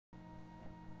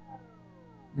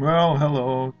Well,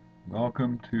 hello.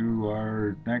 Welcome to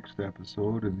our next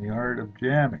episode in the art of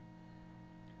jamming.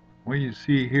 What you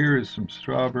see here is some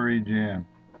strawberry jam.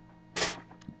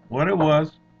 What it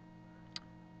was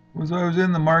I was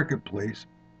in the marketplace,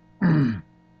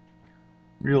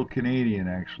 real Canadian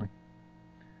actually,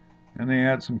 and they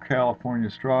had some California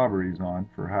strawberries on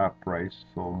for half price.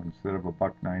 So instead of a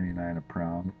 $1.99 a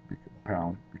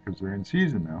pound, because they're in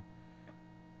season now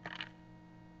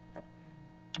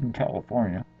in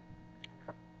California,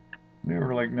 they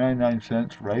were like 99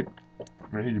 cents ripe,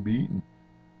 ready to be eaten.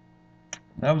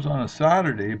 That was on a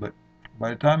Saturday, but by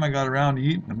the time I got around to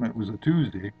eating them, it was a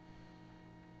Tuesday.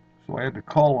 So I had to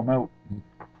call them out.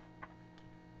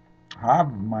 Half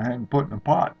of them I hadn't put in a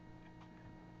pot.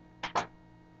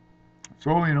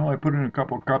 So, I put in a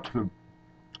couple of cups of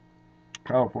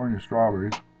California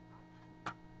strawberries,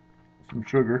 some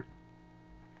sugar,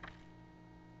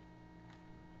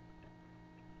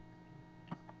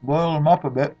 boiled them up a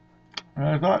bit. And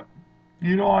I thought,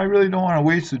 I really don't want to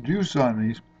waste the juice on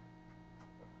these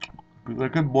because I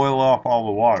could boil off all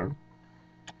the water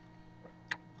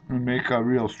and make a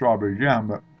real strawberry jam,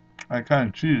 but I kind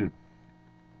of cheated.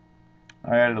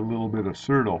 I added a little bit of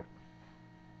Cerdo,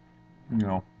 you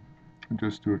know,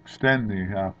 just to extend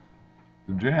the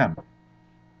jam.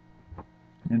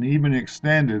 And even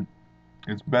extended,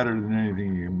 it's better than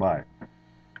anything you can buy.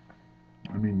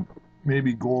 I mean,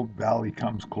 maybe Gold Valley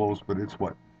comes close, but it's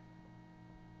what,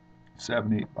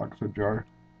 $7, $8 a jar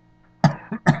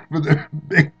for the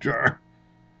big jar.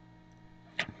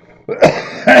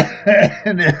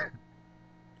 and it,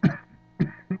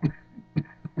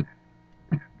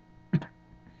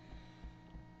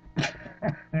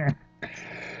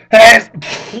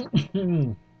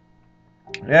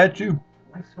 at you.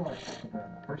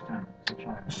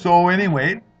 So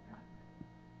anyway,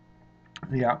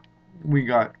 yeah, we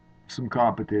got some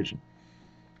competition,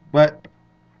 but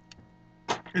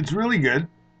it's really good,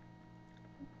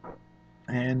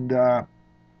 and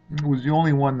it was the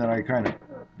only one that I kind of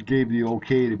gave the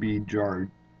okay to be jarred.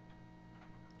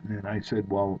 And I said,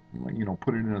 well,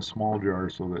 put it in a small jar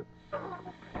so that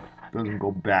it doesn't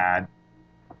go bad,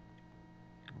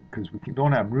 because we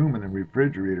don't have room in the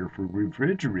refrigerator for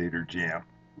refrigerator jam.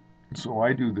 So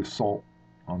I do the salt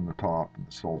on the top and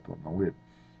the salt on the lid.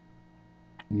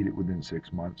 Eat it within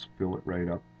 6 months, fill it right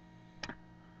up.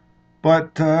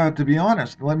 But to be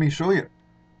honest, let me show you.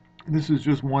 This is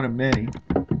just one of many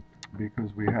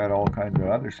because we had all kinds of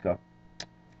other stuff.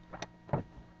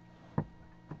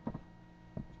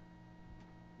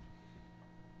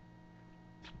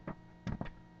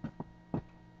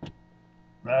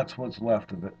 That's what's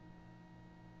left of it.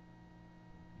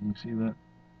 You see that?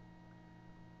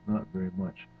 Not very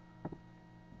much.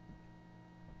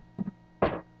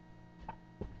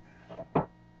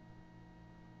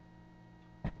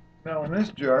 Now in this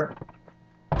jar,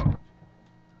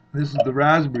 this is the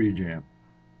raspberry jam.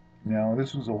 Now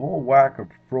this was a whole whack of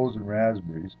frozen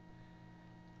raspberries.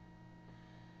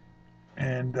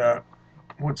 And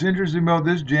what's interesting about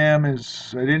this jam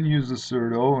is I didn't use the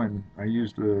Cerdo, and I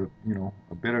used a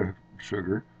bit of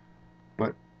sugar,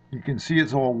 but you can see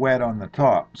it's all wet on the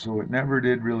top, so it never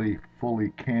did really fully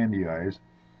candyize.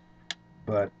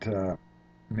 But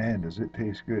man, does it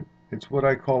taste good! It's what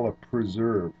I call a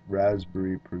preserve,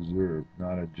 raspberry preserve,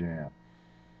 not a jam.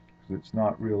 It's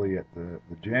not really at the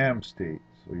jam state,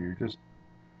 so you're just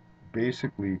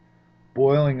basically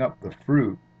boiling up the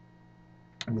fruit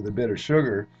with a bit of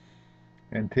sugar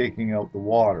and taking out the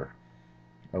water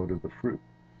out of the fruit.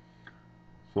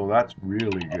 So that's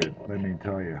really good, let me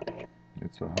tell you.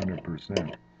 It's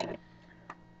 100%.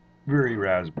 Very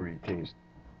raspberry taste.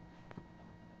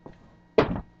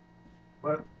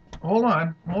 But hold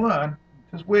on.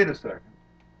 Just wait a second.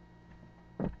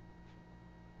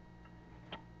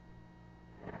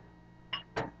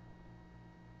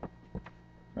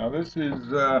 Now this is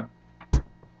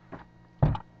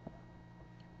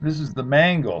the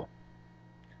mango.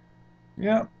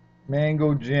 Yeah,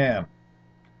 mango jam.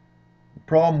 The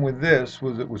problem with this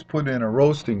was it was put in a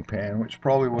roasting pan, which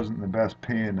probably wasn't the best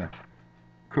pan to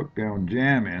cook down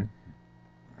jam in.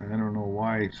 I don't know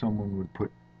why someone would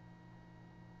put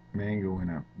mango in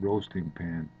a roasting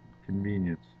pan.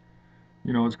 Convenience.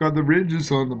 It's got the ridges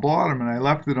on the bottom, and I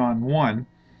left it on one,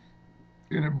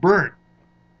 and it burnt.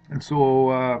 And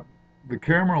so the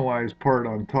caramelized part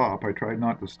on top, I tried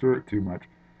not to stir it too much.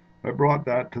 I brought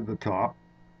that to the top,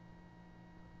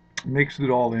 mixed it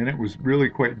all in. It was really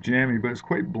quite jammy, but it's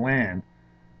quite bland.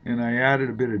 And I added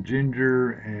a bit of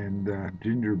ginger and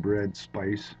gingerbread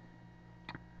spice,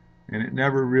 and it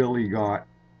never really got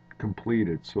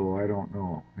completed. So I don't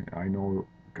know. I know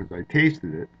because I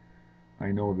tasted it.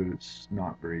 I know that it's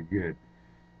not very good.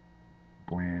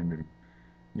 Bland, and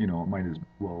you know, it might as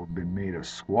well have been made of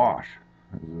squash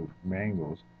as of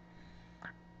mangoes.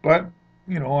 But,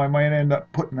 you know, I might end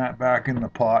up putting that back in the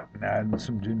pot and adding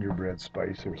some gingerbread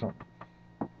spice or something.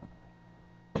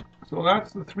 So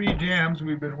that's the three jams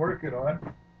we've been working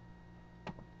on.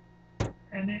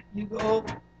 And then you go,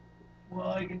 well,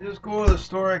 I can just go to the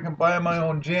store, I can buy my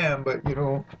own jam, but, you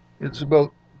know, it's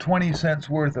about 20 cents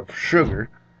worth of sugar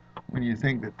when you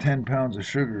think that 10 pounds of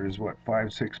sugar is what, $5,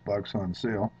 $6 on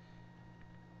sale.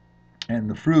 And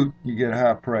the fruit, you get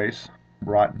half price,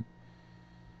 rotten.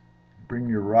 Bring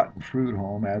your rotten fruit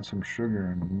home, add some sugar,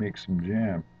 and make some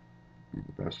jam. Be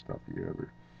the best stuff you ever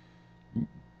eat.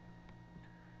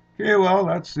 Okay, well,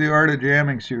 that's the Art of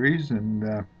Jamming series,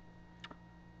 and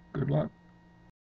good luck.